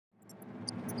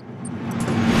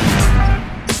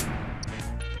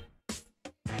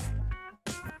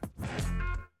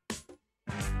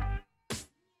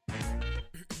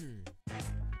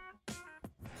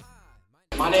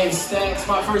name's Stack. It's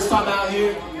my first time out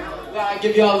here. I'll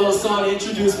give y'all a little song to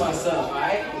introduce myself,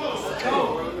 alright?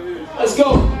 Let's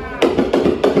go!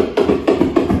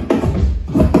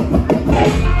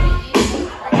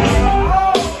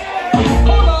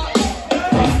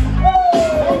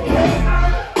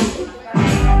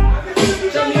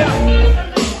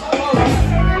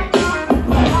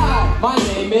 My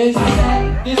name is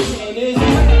Stack. This game is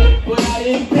bad, but I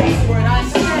didn't pay for it, I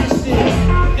smashed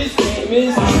it. This game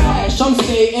is trash, I'm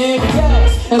staying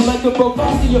fast, and like a broke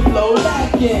off to your flow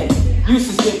lacking. Used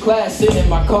to skip class, sit in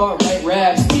my car, write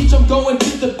raps. Teach, I'm going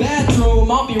to the bathroom,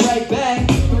 I'll be right back.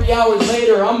 3 hours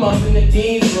later, I'm up in the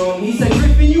dean's room. He said,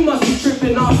 Griffin, you must be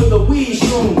tripping off of the weed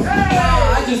shroom. Nah,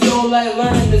 I just don't like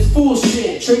learning this fool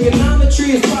shit.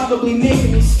 Trigonometry is probably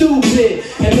making me stupid.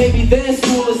 And maybe then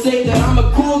school will say that I'm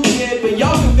a cool kid, but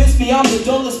y'all convinced me I'm the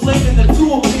dullest blade in the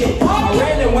toolkit. I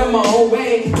ran and went my own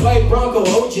way, like Bronco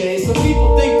OJ. Some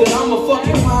people think that I'm a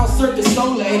fucking clown circus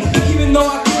Soleil. Even though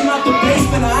I came out the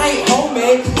basement, I ain't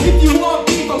homemade. If you want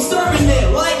beef, I'm serving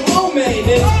it like lo mein.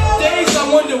 And days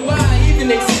I wonder why I even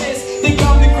exist. Think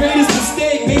I'm the greatest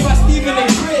mistake made by Steven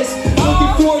and Chris.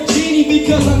 Looking for a genie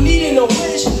because I'm needing a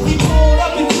wish. He pulled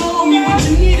up and told me what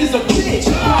you need is a bitch.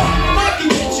 And I can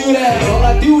get you that. All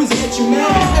I do is get you mad.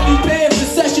 I be paying for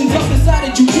sessions up inside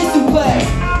a jiu-jitsu class.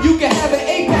 You can have an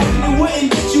 8-pack and it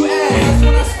wouldn't get you ass. That's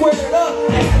when I squared it up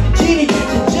and had the genie get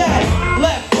you jack.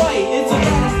 Left, right, it's a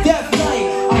last death night.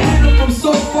 I hit him from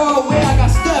so far away, I got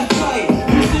stuff tight.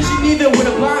 Position either with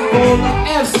a blindfold like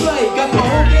F-Slate. Got the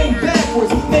whole game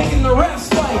backwards, making the refs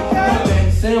fight. My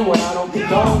man Sam, when I don't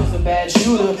condone, is a bad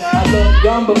shooter. I look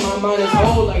young, but my mind is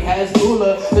old like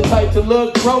Hasbula. The type to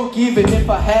look broke even if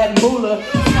I had moolah.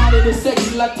 Spotted a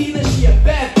sexy Latina, she a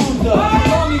bad Buddha.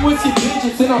 Call me with your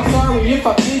digits, and I'm sorry if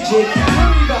I fidget.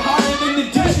 I'm even harder than the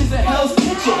dishes at Hell's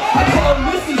Kitchen. I call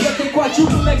Missy, get the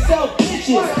quadruple XL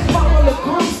bitches. Pop on the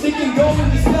broomstick and go in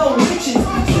the smell riches.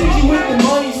 Stingy with the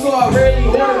money, so I rarely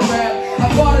order rap.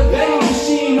 I bought a vending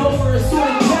machine over a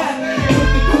sweat cap. Put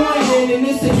the coin in, and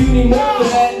it said you need more for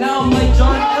that. Now I'm like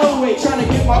John Elway, trying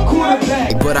to get my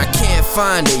quarterback. But I can't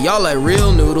find it, y'all like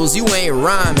real noodles, you ain't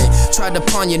rhyming. Tried to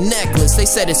pawn your necklace, they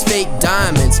said it's fake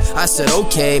diamonds. I said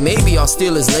okay, maybe I'll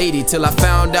steal his lady, till I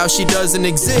found out she doesn't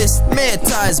exist. Man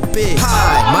ties bitch.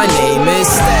 Hi, my name is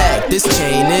Stack, this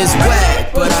chain is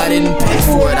whack, but I didn't pay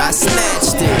for it, I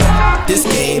snatched it. This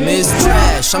game is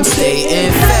trash, I'm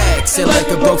staying fat, sit like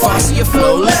a broke faucet, your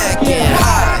flow lacking.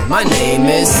 Hi, my name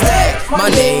is Stack, my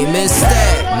name is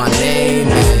Stack, my name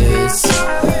is.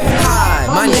 Hi,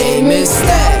 my name is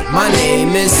Stack, my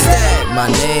name is Stack, my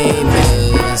name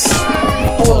is.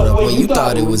 Hold up, when you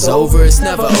thought it was over, it's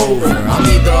never over. I'm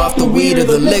either off the weed or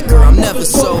the liquor, I'm never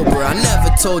sober. I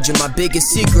never told you my biggest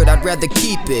secret, I'd rather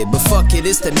keep it. But fuck it,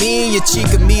 it's the me and your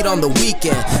chica meet on the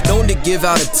weekend. Known to give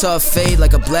out a tough fade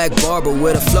like a black barber,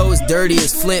 where the flow is dirty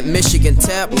as Flint, Michigan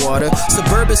tap water.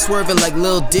 Suburban swerving like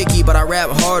Lil Dicky, but I rap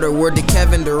harder. Word to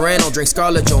Kevin Durant, I'll drink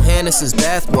Scarlett Johansson's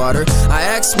bathwater. I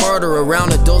act smarter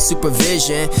around adult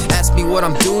supervision. Ask me what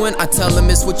I'm doing, I tell them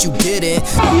it's what you didn't.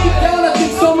 Deep down, I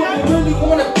think some of them really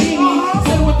wanna be me.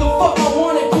 Say what the fuck I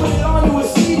want and put it onto a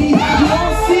CD. You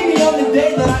don't see me on the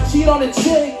day that I cheat on a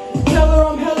chick. Tell her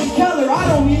I'm Helen Keller, I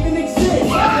don't even exist.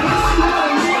 And if she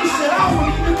wanted me, shit, I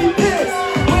won't even be pissed.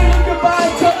 Wave her goodbye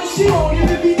and tell her she won't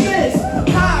even be missed.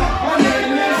 Hi, my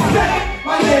name is Stack,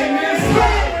 my name is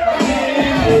Stack, my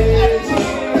name is.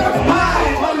 Hi,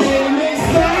 my name is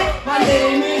Stack, my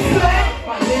name is Stack,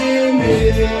 my name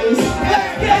is.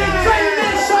 Let's get it, train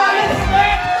this, Charlotte.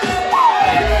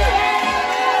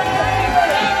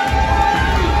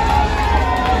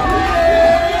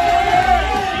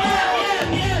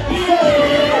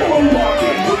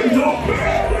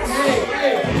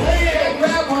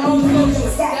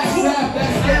 Stack rap,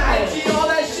 that's it. IG, all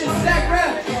that shit, stack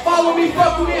rap. Follow me,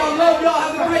 fuck with me, I love y'all.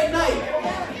 Have a